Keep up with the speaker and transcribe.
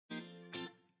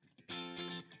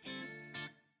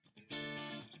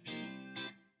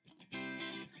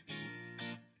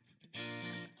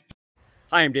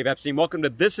Hi, I'm Dave Epstein. Welcome to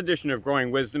this edition of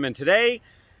Growing Wisdom, and today,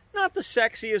 not the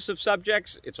sexiest of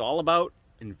subjects, it's all about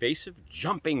invasive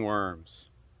jumping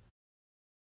worms.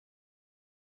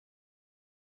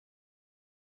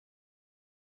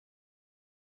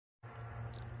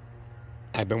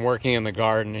 I've been working in the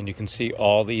garden and you can see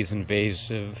all these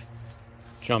invasive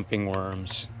jumping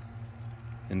worms,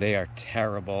 and they are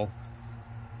terrible.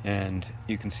 And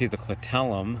you can see the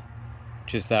clitellum,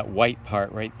 which is that white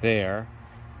part right there.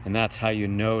 And that's how you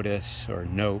notice or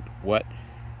note what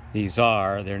these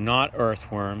are. They're not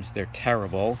earthworms, they're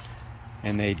terrible,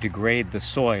 and they degrade the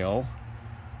soil,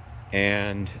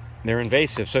 and they're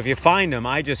invasive. So if you find them,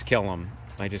 I just kill them.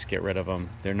 I just get rid of them.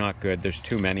 They're not good. There's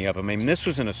too many of them. I mean, this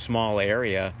was in a small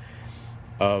area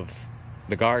of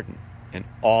the garden, and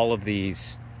all of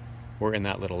these were in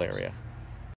that little area.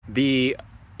 The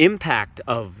impact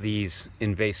of these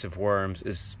invasive worms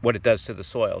is what it does to the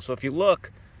soil. So if you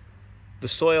look, the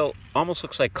soil almost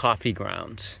looks like coffee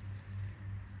grounds.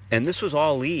 And this was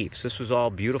all leaves. This was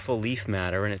all beautiful leaf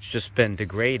matter, and it's just been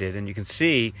degraded. And you can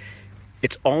see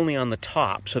it's only on the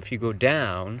top. So if you go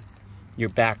down, you're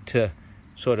back to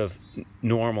sort of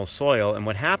normal soil. And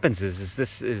what happens is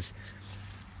this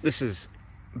is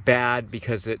bad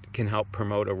because it can help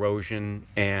promote erosion.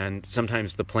 And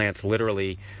sometimes the plants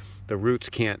literally, the roots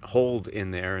can't hold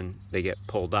in there and they get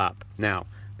pulled up. Now,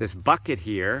 this bucket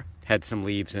here had some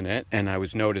leaves in it, and I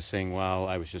was noticing while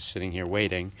I was just sitting here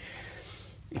waiting,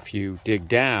 if you dig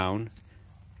down,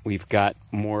 we've got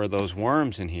more of those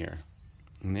worms in here.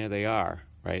 And there they are,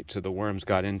 right? So the worms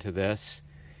got into this,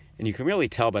 and you can really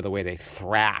tell by the way they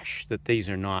thrash that these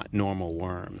are not normal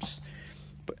worms.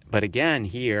 But again,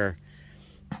 here,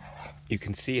 you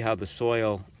can see how the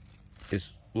soil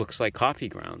looks like coffee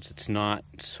grounds. It's not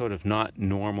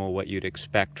normal what you'd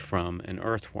expect from an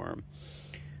earthworm.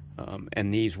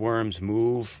 And these worms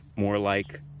move more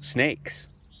like snakes.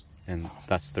 And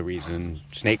that's the reason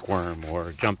snake worm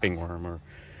or jumping worm or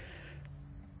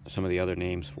some of the other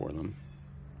names for them.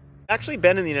 Actually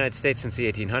been in the United States since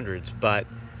the 1800s, but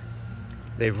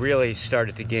they've really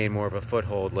started to gain more of a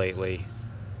foothold lately.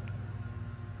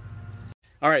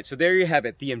 All right, so there you have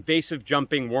it, the invasive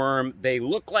jumping worm. They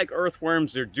look like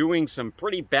earthworms. They're doing some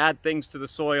pretty bad things to the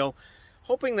soil.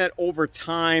 Hoping that over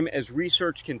time, as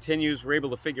research continues, we're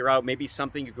able to figure out maybe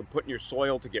something you can put in your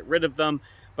soil to get rid of them.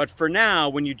 But for now,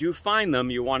 when you do find them,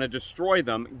 you want to destroy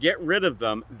them, get rid of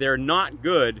them. They're not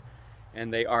good,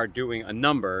 and they are doing a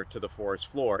number to the forest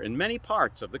floor in many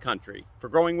parts of the country. For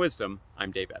Growing Wisdom,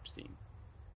 I'm Dave Epstein.